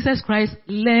Lord Jesus Christ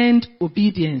learned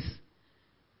obedience.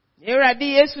 In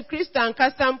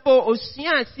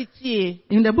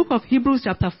the book of Hebrews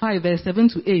chapter 5 verse 7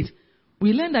 to 8,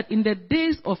 we learn that in the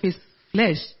days of his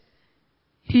flesh,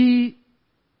 when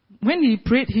he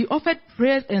prayed, he offered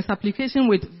prayers and supplication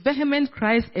with vehement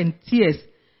cries and tears,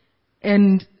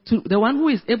 and to the one who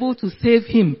is able to save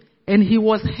him, and he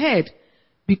was heard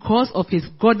because of his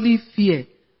godly fear.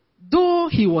 Though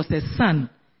he was a son,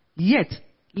 yet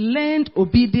learned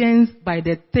obedience by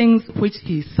the things which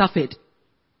he suffered.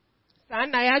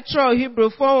 Sana ya tro Hebrew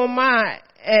for ma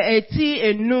eti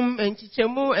enum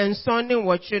enchichemu ensone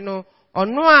woche no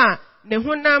ono a ne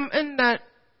honam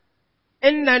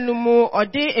enna numu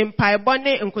ode empaebo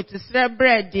ne nkotisre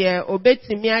bread ye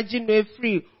obetimi agi no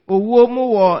efri owuo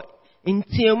mu wo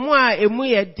ntiemu a emu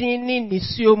ye din ni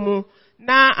nisuo mu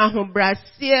na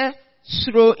ahobrase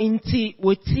suro nti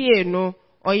wotie no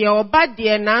oye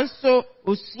obade nanso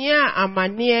osua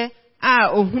amane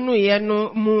a ohunu ye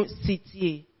no mu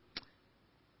sitie.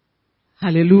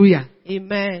 Hallelujah.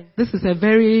 Amen. This is a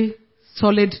very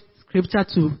solid scripture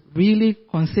to really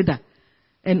consider.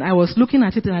 And I was looking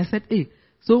at it and I said,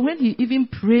 so when he even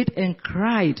prayed and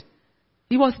cried,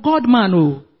 he was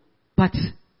God-man, but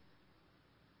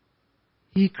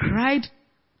he cried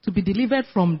to be delivered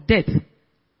from death.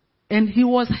 And he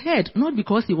was heard, not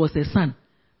because he was a son,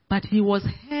 but he was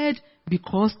heard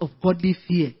because of godly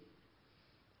fear.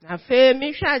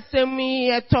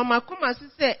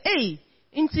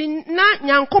 Inti na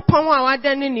Nyankopon a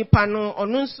wada ne nipa no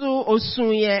ono nso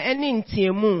osun ye ene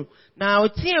ntiemu na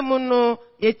otiemu no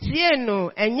yetie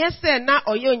no enye se na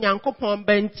oye Nyankopon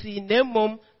banti na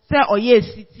mom se oye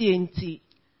sitie nti.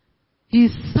 He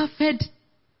suffered,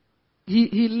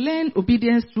 he learned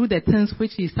obedience through the things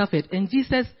which he suffered, and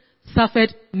Jesus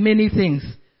suffered many things.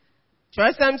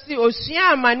 Chosam si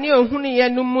osua amane ohunu ye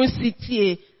no mu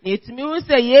sitie na etimi hu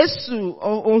se Yesu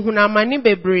ohunu amane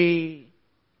bebre.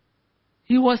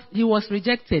 He was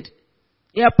rejected.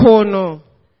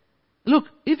 Look,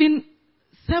 even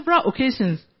several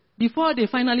occasions before they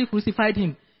finally crucified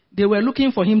him, they were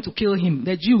looking for him to kill him.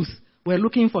 The Jews were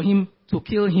looking for him to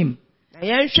kill him. They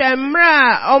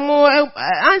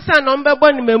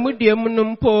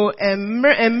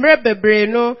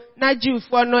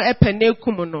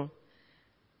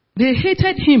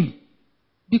hated him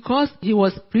because he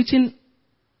was preaching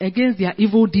against their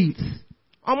evil deeds.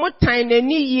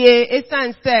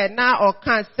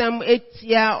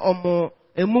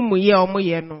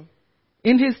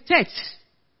 In his church,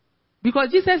 Because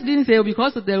Jesus didn't say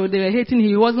because they were hating him,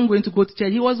 he wasn't going to go to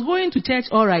church. He was going to church,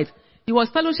 all right. He was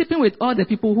fellowshipping with all the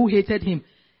people who hated him.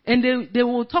 And they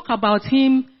will talk about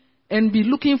him and be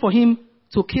looking for him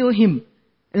to kill him.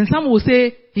 And some will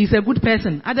say he's a good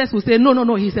person. Others will say,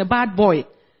 no, he's a bad boy.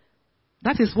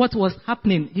 That is what was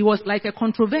happening. He was like a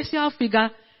controversial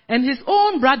figure, and his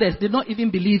own brothers did not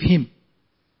even believe him.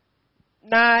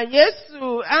 Na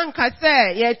Yesu anka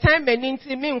se ye time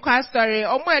beninti mi nkwa story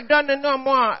omo edono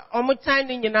no omo time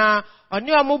ni nyina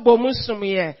oni omo bomu sum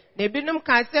ye na ebinum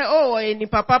ka se eni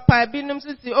papa ebinum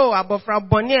sisi abofra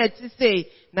bone ati sei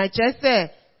na chese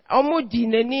omo di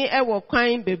nani ewo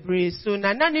kwan bebre so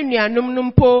na nanu nuanum no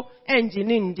mpo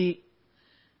engine ndi.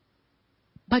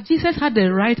 But Jesus had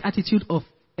the right attitude of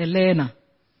a learner.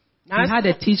 He had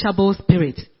a teachable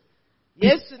spirit.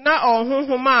 Yesu na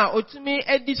ohunhuma otumi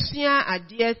edisua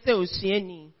ade se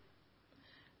osuani.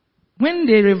 When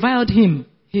they reviled him,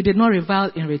 he did not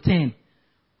revile in return.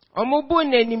 Omubu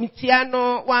nenimtia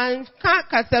no wan ka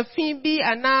kasafin bi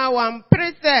ana wan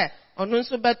prese onu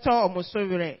nso beto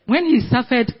omosowere. When he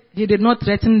suffered, he did not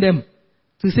threaten them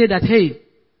to say that, hey,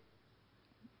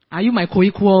 are you my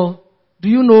co-equal? Do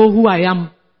you know who I am?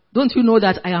 Don't you know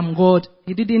that I am God?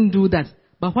 He didn't do that.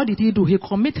 But what did he do? He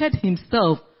committed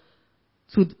himself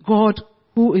to God,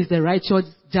 who is the righteous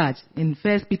judge, in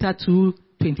 1 Peter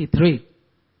 2:23.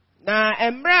 Na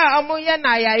emra omo ye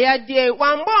na yaya die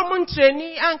wambo omo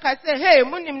ntreni anka se hey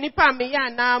munim nipa me ya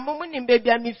na munim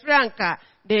bebia mi franka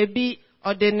debi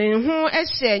ode ne hu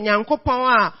ehye nyankopon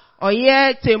a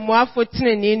oye temuafo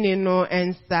teneni no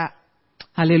ensa.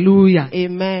 Hallelujah.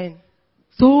 Amen.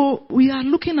 So we are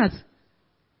looking at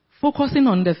focusing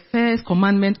on the first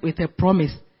commandment with a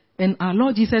promise, and our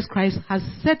Lord Jesus Christ has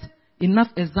set enough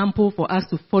example for us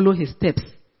to follow his steps.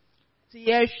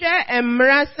 Yehwe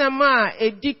emra sama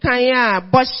edikan a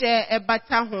boshe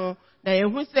ebata ho na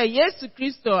yehu se Yesu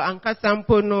Kristo ankasa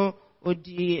mpo no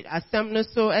odi asem no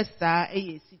so esa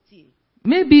eyesiti.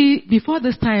 Maybe before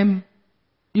this time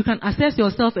you can assess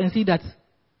yourself and see that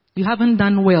you haven't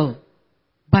done well,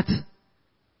 but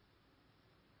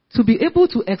to be able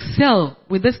to excel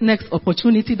with this next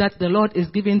opportunity that the Lord is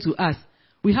giving to us,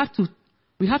 we have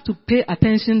to pay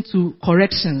attention to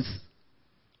corrections.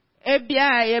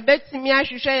 Ebia yebetimi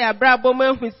ahwehwe ya brabo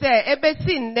mahu se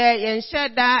ebesi nde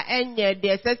yenhyeda enye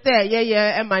de sese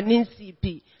yeye emaninsi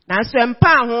pi na so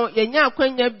empa ho yenya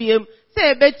akwanya biem se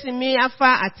ebetimi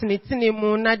afa atenetene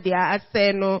mu na de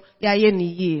ase no yaye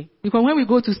ni yie. Because when we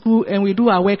go to school and we do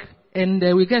our work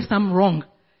and we get some wrong,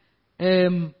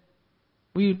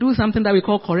 we do something that we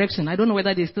call correction. I don't know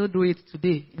whether they still do it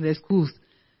today in the schools.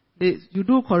 You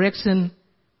do correction,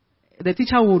 the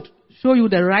teacher would show you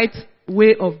the right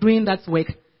way of doing that work.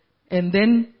 And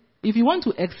then, if you want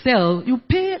to excel, you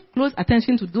pay close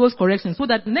attention to those corrections so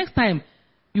that next time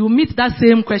you meet that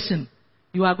same question,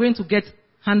 you are going to get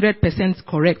 100%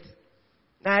 correct.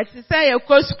 Na sisa ye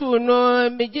ko school no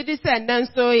mejidi se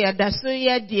ndanso ya daso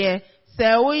ye de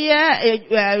se wo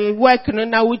ye work no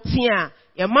na wutia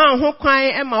ye ma ho kwan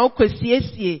e ma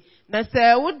okosiesie na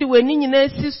se wo de wani nyina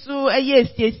siso eye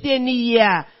siesie ni yi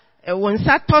a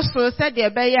wonsa toso se de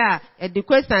be ya e de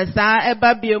question sa e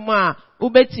ba bie mu a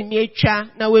ubetimi atwa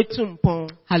na wetumpon.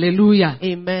 Hallelujah.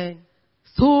 Amen.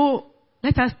 So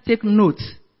let us take note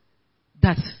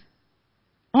that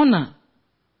honor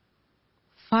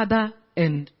father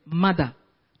and mother,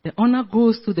 the honor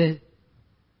goes to the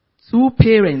two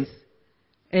parents,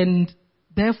 and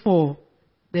therefore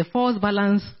the false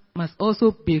balance must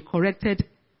also be corrected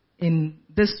in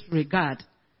this regard.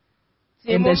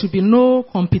 And there should be no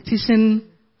competition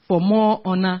for more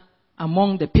honor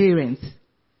among the parents.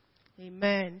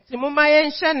 Amen. Timuma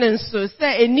yensha nenso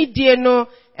se enidie no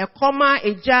ekoma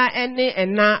eja ene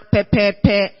ena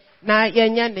pepepe na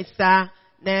yenya nisa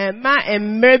na ma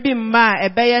emre bi ma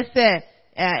ebeye se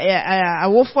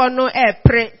awofo no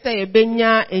epre se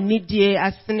ebenya enidie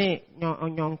asene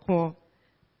onyonko.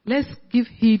 Let's give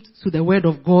heed to the word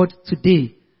of God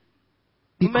today,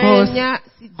 because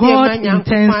God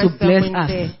intends to bless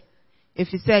us.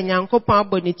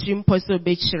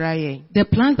 The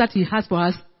plans that he has for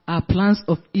us are plans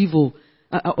of evil,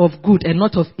 of good and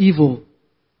not of evil.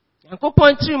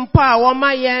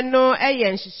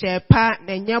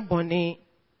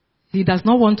 He does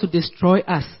not want to destroy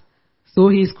us, so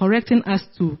he is correcting us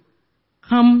to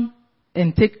come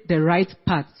and take the right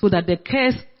path so that the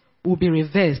curse will be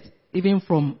reversed even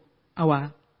from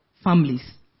our families.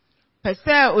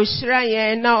 Pese oshira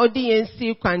yen na odi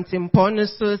yensi kwantimpo no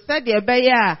so said ebe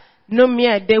ya no me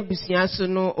ade busua so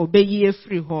no obeyi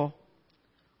efri ho.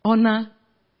 Honor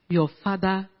your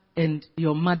father and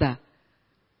your mother,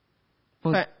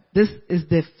 for this is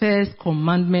the first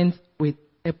commandment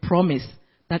a promise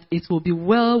that it will be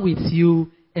well with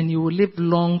you and you will live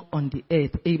long on the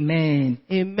earth. Amen.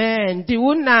 Amen. Di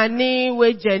wunani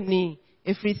wejeni.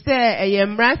 Efri se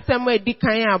eyemrasem edi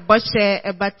kan aboshe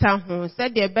ebata ho. Se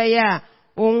de ebeya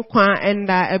unkwa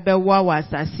enda ebewa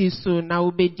wasasi so na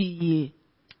ubedi ye.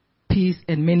 Peace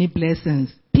and many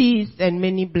blessings. Peace and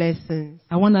many blessings.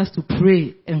 I want us to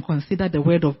pray and consider the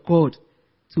word of God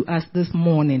to us this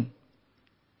morning.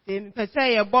 In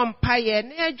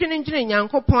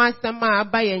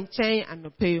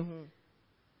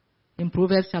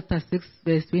Proverbs chapter 6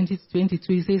 verse 20 to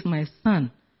 22, it says, "My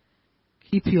son,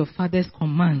 keep your father's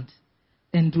command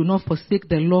and do not forsake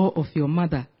the law of your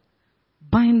mother.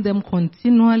 Bind them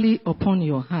continually upon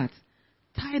your heart.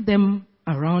 Tie them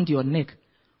around your neck.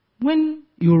 When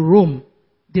you roam,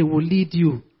 they will lead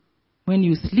you. When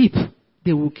you sleep,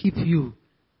 they will keep you.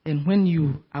 And when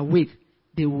you awake,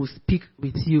 they will speak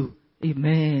with you."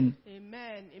 Amen.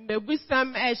 Amen.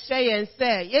 Imbebusam eshayen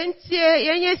se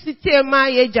yenye sitema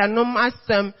yejanom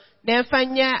asem na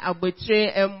fanya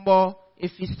abotre embo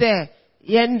efise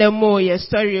yendemo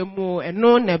yesori mu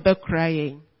eno na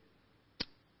bekraye.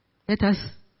 Let us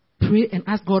pray and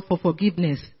ask God for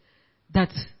forgiveness,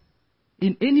 that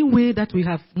in any way that we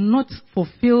have not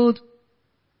fulfilled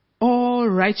all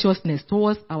righteousness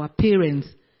towards our parents,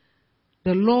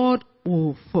 the Lord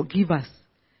will forgive us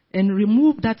and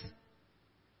remove that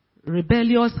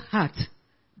rebellious heart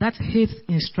that hates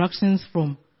instructions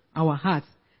from our hearts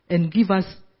and give us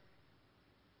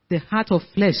the heart of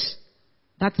flesh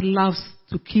that loves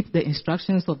to keep the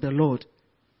instructions of the Lord.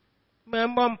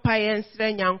 Member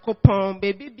mpayensre nyankopon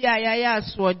bebi bia ya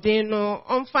aswodin no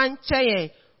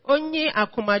onfanche onyi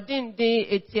akumadin din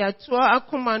etiato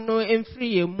akuma no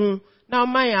emfiri yemu na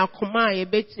oman akuma ye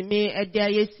betimi ede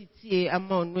ayesitie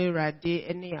ama onu erade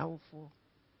ene awofo.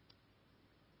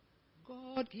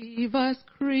 God give us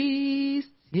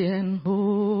Christian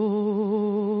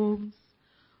homes,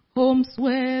 homes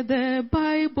where the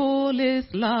Bible is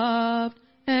loved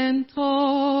and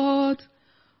taught,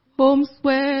 homes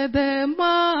where the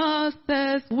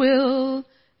Master's will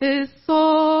is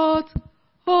sought,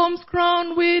 homes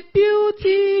crowned with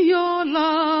beauty your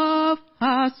love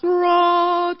has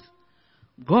wrought.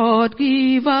 God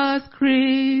give us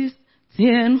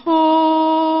Christian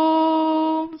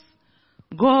homes.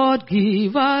 God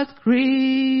give us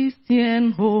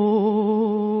Christian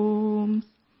homes.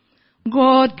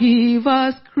 God give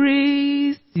us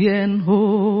Christian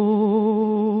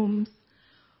homes.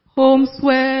 Homes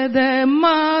where the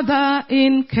mother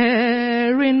in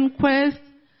caring quest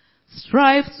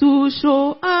strives to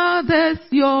show others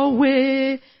your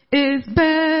way is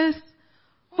best.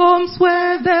 Homes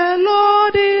where the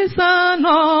Lord is an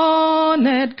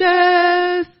honored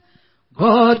guest.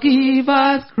 God give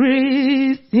us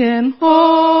Christian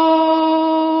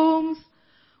homes.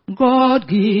 God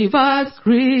give us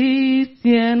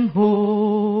Christian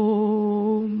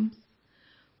homes.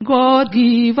 God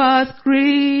give us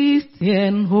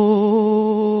Christian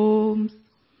homes.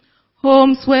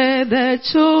 Homes where the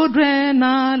children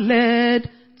are led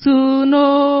to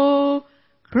know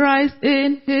Christ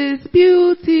in His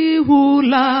beauty who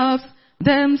loves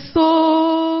them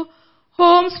so.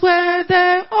 Homes where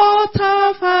the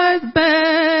altar fires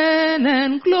burn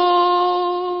and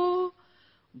glow.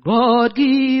 God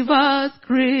give us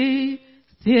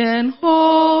Christian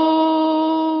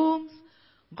homes.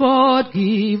 God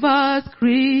give us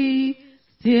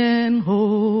Christian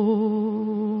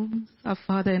homes. Our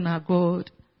Father and our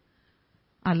God,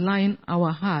 align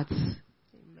our hearts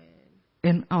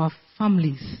and our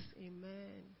families,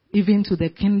 even to the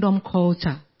kingdom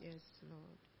culture,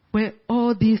 where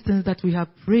all these things that we have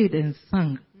prayed and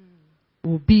sung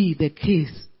will be the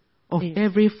case of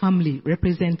every family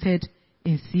represented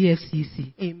in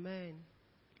CFCC. Amen.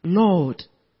 Lord,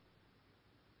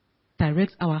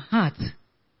 direct our hearts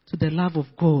to the love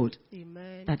of God,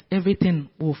 that everything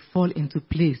will fall into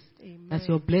place, that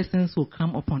your blessings will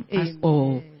come upon us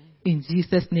all. In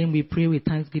Jesus' name we pray with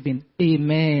thanksgiving.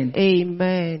 Amen.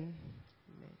 Amen.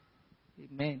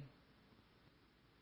 Amen.